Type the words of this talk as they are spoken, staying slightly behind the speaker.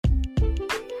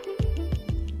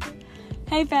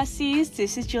Hey besties,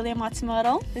 this is Julia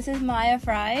Matsumoto. This is Maya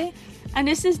Fry. And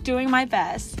this is Doing My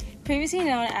Best. Previously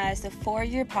known as the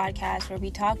 4-Year Podcast, where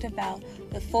we talked about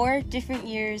the 4 different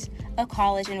years of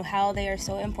college and how they are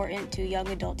so important to young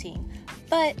adulting.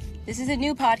 But this is a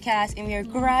new podcast and we are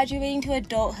graduating to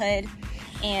adulthood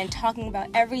and talking about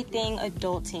everything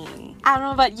adulting. I don't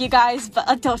know about you guys, but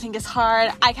adulting is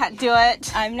hard. I can't do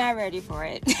it. I'm not ready for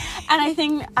it.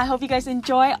 And I hope you guys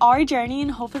enjoy our journey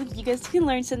and hopefully you guys can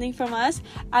learn something from us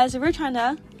as we're trying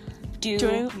to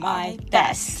do my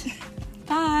best.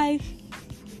 Bye.